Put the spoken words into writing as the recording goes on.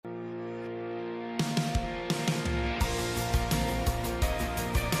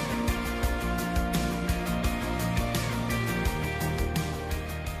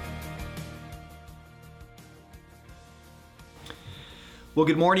Well,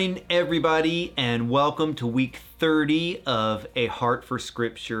 good morning, everybody, and welcome to week 30 of A Heart for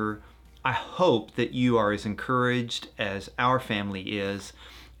Scripture. I hope that you are as encouraged as our family is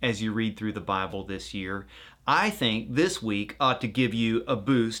as you read through the Bible this year. I think this week ought to give you a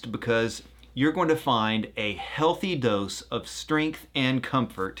boost because you're going to find a healthy dose of strength and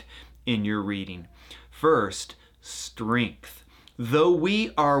comfort in your reading. First, strength. Though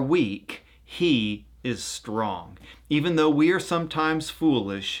we are weak, He is strong. Even though we are sometimes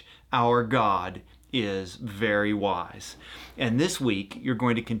foolish, our God is very wise. And this week, you're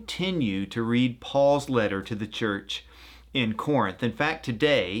going to continue to read Paul's letter to the church in Corinth. In fact,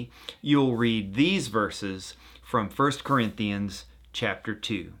 today, you'll read these verses from 1 Corinthians chapter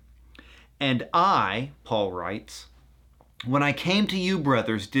 2. And I, Paul writes, when I came to you,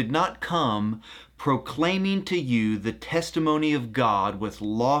 brothers, did not come proclaiming to you the testimony of God with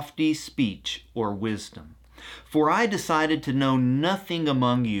lofty speech or wisdom. For I decided to know nothing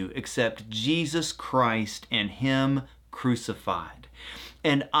among you except Jesus Christ and Him crucified.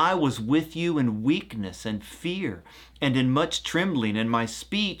 And I was with you in weakness and fear and in much trembling, and my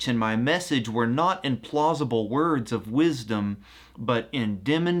speech and my message were not in plausible words of wisdom, but in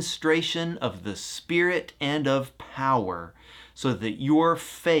demonstration of the Spirit and of power, so that your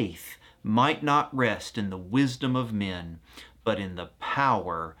faith might not rest in the wisdom of men, but in the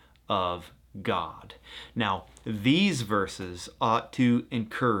power of God. Now, these verses ought to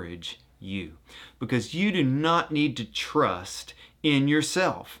encourage you because you do not need to trust in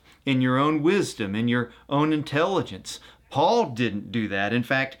yourself, in your own wisdom, in your own intelligence. Paul didn't do that. In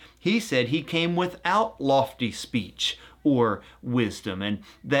fact, he said he came without lofty speech or wisdom, and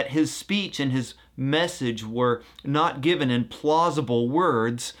that his speech and his message were not given in plausible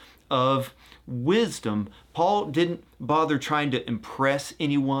words of wisdom. Paul didn't bother trying to impress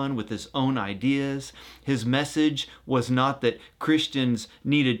anyone with his own ideas. His message was not that Christians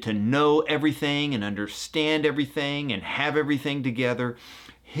needed to know everything and understand everything and have everything together.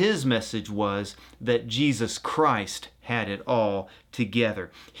 His message was that Jesus Christ had it all together.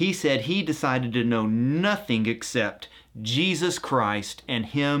 He said he decided to know nothing except Jesus Christ and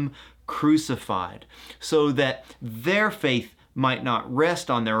Him crucified, so that their faith might not rest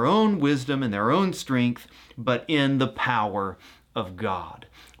on their own wisdom and their own strength, but in the power of God.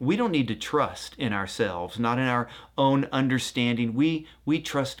 We don't need to trust in ourselves, not in our own understanding. We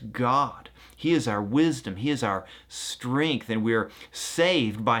trust God. He is our wisdom. He is our strength, and we're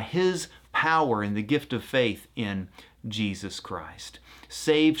saved by His power and the gift of faith in Jesus Christ.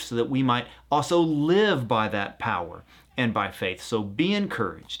 Saved so that we might also live by that power and by faith. So be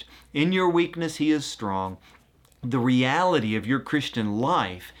encouraged. In your weakness, He is strong. The reality of your Christian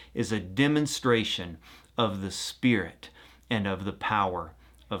life is a demonstration of the Spirit and of the power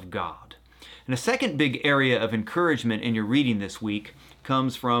of God. And a second big area of encouragement in your reading this week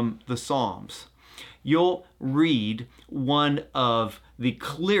comes from the Psalms. You'll read one of the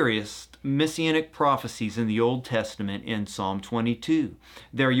clearest messianic prophecies in the Old Testament in Psalm 22.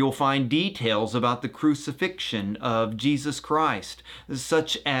 There you'll find details about the crucifixion of Jesus Christ,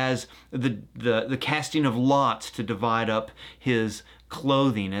 such as the casting of lots to divide up His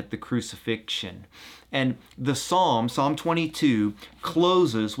clothing at the crucifixion. And the Psalm 22,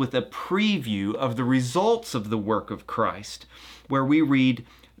 closes with a preview of the results of the work of Christ, where we read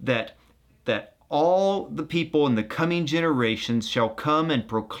that all the people in the coming generations shall come and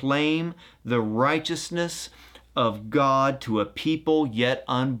proclaim the righteousness of God to a people yet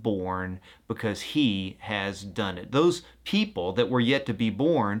unborn, because He has done it. Those people that were yet to be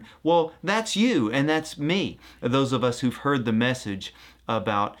born, well, that's you and that's me, those of us who've heard the message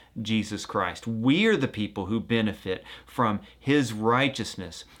about Jesus Christ. We're the people who benefit from His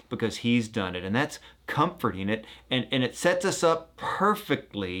righteousness because He's done it. And that's comforting it, and it sets us up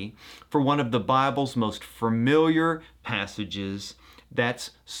perfectly for one of the Bible's most familiar passages.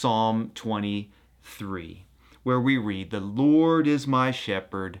 That's Psalm 23, where we read, "The Lord is my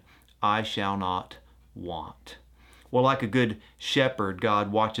shepherd, I shall not want." Well, like a good shepherd,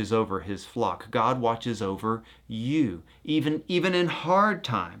 God watches over His flock. God watches over you, even in hard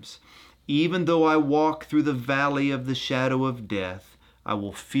times. "Even though I walk through the valley of the shadow of death, I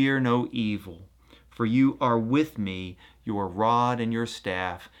will fear no evil. For you are with me, your rod and your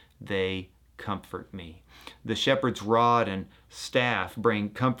staff, they comfort me." The shepherd's rod and staff bring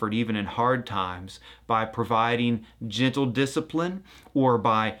comfort even in hard times by providing gentle discipline or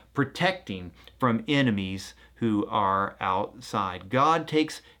by protecting from enemies who are outside. God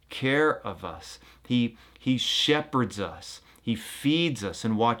takes care of us. He shepherds us. He feeds us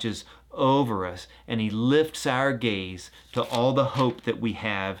and watches over us, and He lifts our gaze to all the hope that we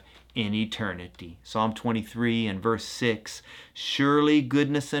have in eternity. Psalm 23 and verse 6, surely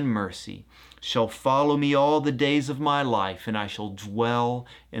goodness and mercy shall follow me all the days of my life, and I shall dwell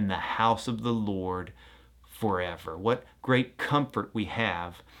in the house of the Lord forever. What great comfort we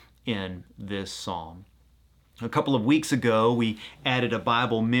have in this psalm. A couple of weeks ago, we added a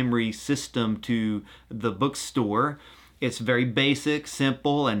Bible memory system to the bookstore. It's very basic,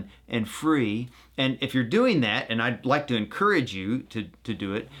 simple, and free. And if you're doing that, and I'd like to encourage you to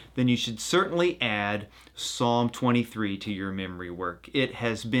do it, then you should certainly add Psalm 23 to your memory work. It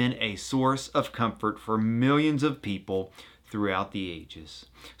has been a source of comfort for millions of people throughout the ages.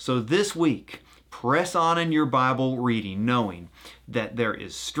 So this week, press on in your Bible reading, knowing that there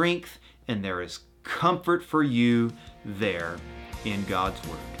is strength and there is comfort for you there in God's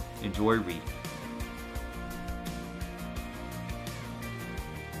Word. Enjoy reading.